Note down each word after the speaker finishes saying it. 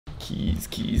keys,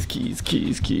 keys, keys,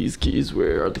 keys, keys, keys.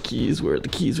 Where are the keys? Where are the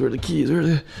keys? Where are the keys? Where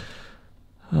are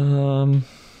the...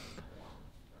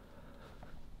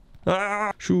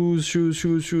 Shoes, shoes,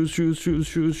 shoes, shoes, shoes, shoes,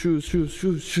 shoes, shoes, shoes,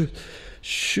 shoes, shoes,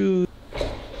 shoes.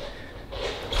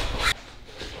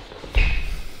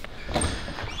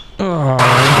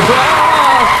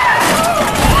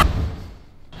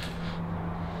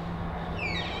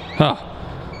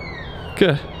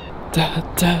 Good.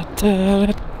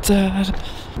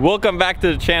 Welcome back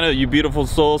to the channel, you beautiful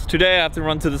souls. Today I have to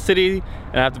run to the city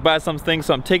and I have to buy some things,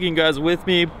 so I'm taking you guys with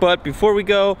me. But before we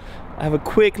go, I have a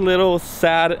quick little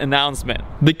sad announcement.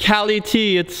 The Cali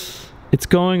T, it's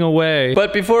going away.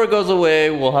 But before it goes away,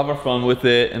 we'll have our fun with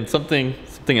it, and something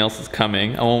else is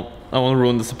coming. I won't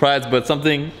ruin the surprise, but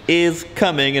something is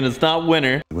coming, and it's not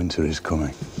winter. Winter is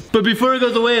coming. But before it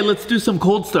goes away, let's do some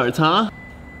cold starts, huh?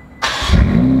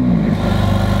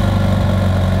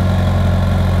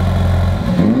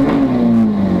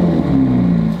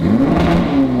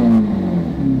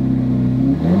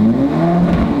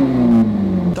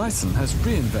 Dyson has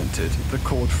reinvented the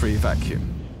cord-free vacuum.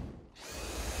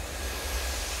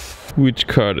 Which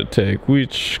car to take?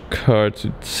 Which car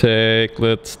to take?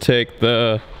 Let's take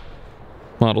the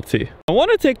Model T. I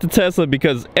want to take the Tesla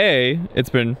because A, it's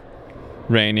been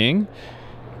raining,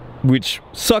 which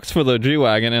sucks for the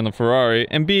G-Wagon and the Ferrari,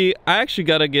 and B, I actually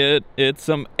gotta get it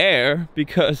some air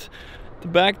because the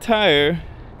back tire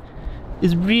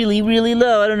is really, really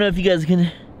low. I don't know if you guys can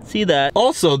see that.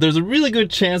 Also, there's a really good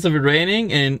chance of it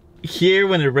raining, and here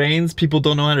when it rains, people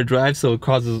don't know how to drive, so it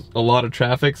causes a lot of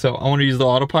traffic. So I want to use the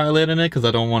autopilot in it because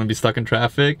I don't want to be stuck in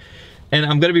traffic. And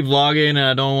I'm gonna be vlogging, and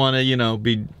I don't want to, you know,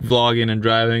 be vlogging and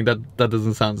driving. That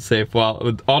doesn't sound safe. While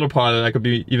with autopilot, I could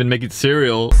be even making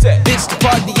cereal. Bitch, the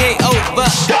party ain't over.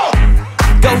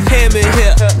 Go ham in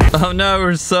here. Oh no,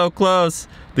 we're so close.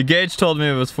 The gauge told me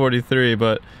it was 43,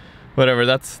 but whatever.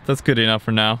 That's good enough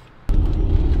for now.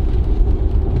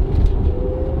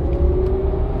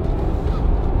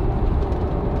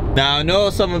 Now I know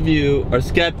some of you are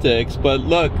skeptics, but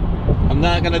look, I'm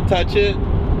not gonna touch it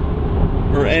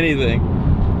or anything.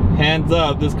 Hands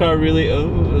up, this car really,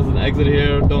 oh, there's an exit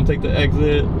here, don't take the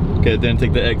exit. Okay, didn't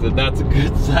take the exit, that's a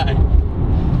good sign.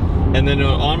 And then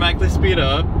it'll automatically speed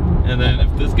up, and then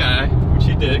if this guy, which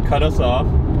he did, cut us off,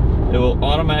 it will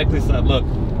automatically stop. Look,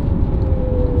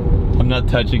 I'm not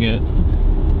touching it.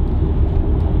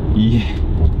 Yeah.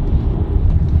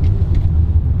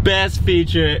 Best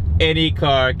feature any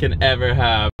car can ever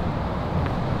have.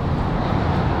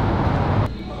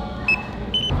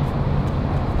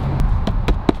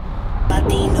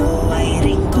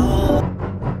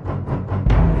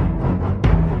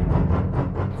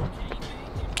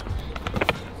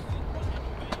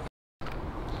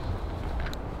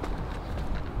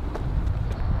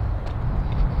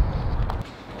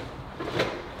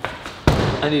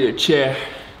 I need a chair.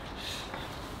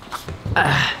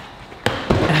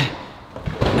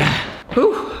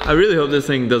 Whew. I really hope this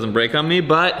thing doesn't break on me,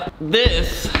 but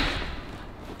it's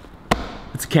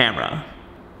a camera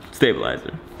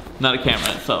stabilizer, not a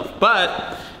camera itself.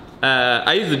 But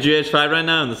I use the GH5 right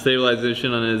now, and the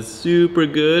stabilization on it is super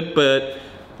good. But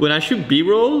when I shoot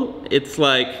B-roll, it's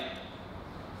like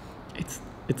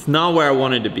it's not where I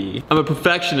want it to be. I'm a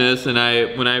perfectionist, and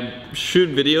when I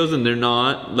shoot videos and they're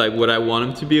not like what I want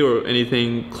them to be or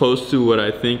anything close to what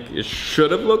I think it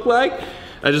should have looked like,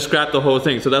 I just scrap the whole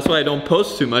thing. So that's why I don't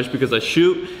post too much, because I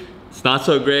shoot, it's not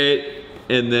so great,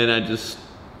 and then I just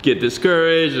get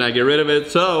discouraged and I get rid of it.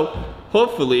 So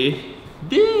hopefully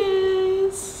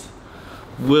this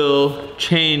will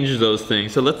change those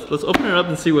things. So let's open it up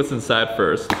and see what's inside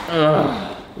first.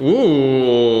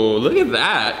 Ooh, look at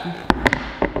that.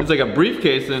 It's like a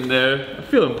briefcase in there. I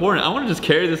feel important. I want to just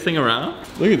carry this thing around.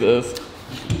 Look at this.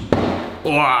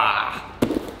 Wow.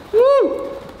 Woo.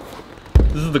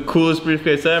 This is the coolest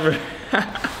briefcase ever.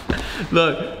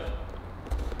 Look,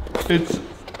 it's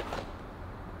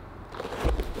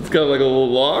got like a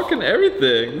little lock and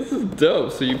everything. This is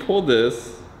dope. So you pull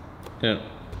this, and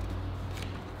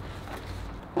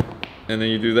then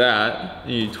you do that,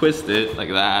 and you twist it like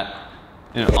that,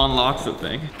 and it unlocks the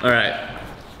thing. All right,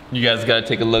 you guys gotta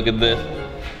take a look at this.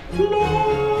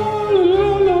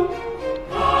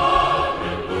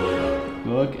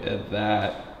 Look at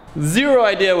that. Zero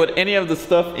idea what any of the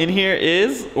stuff in here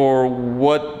is or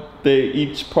what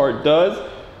each part does.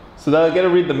 So I gotta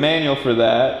read the manual for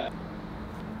that.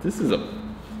 This is a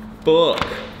book.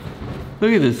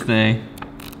 Look at this thing.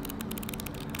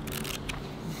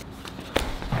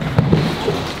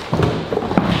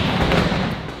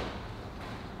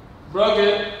 Broke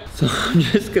it. So I'm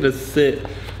just gonna sit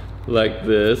like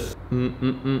this.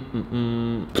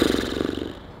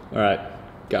 All right,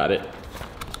 got it.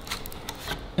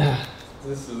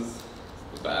 This is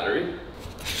the battery.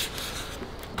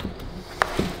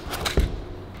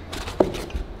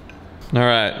 All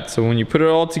right, so when you put it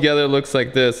all together, it looks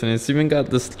like this, and it's even got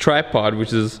this tripod,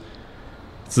 which is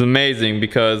it's amazing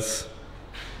because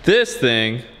this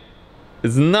thing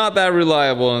is not that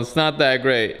reliable and it's not that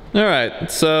great. All right,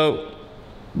 so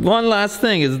one last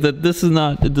thing is that this is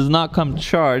not, it does not come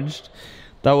charged.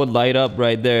 That would light up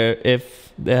right there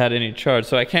if they had any charge.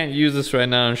 So I can't use this right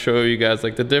now and show you guys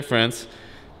like the difference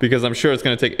because I'm sure it's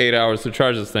gonna take 8 hours to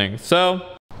charge this thing.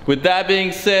 So with that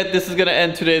being said, this is gonna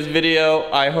end today's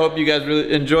video. I hope you guys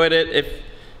really enjoyed it.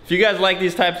 If you guys like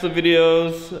these types of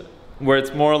videos where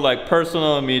it's more like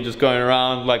personal and me just going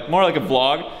around, like more like a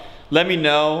vlog, let me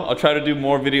know. I'll try to do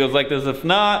more videos like this. If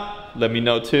not, let me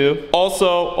know too.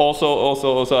 Also,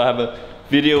 I have a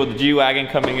video with the G-Wagon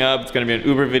coming up. It's gonna be an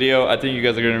Uber video. I think you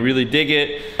guys are gonna really dig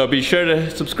it. So be sure to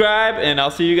subscribe and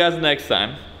I'll see you guys next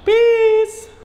time. Peace!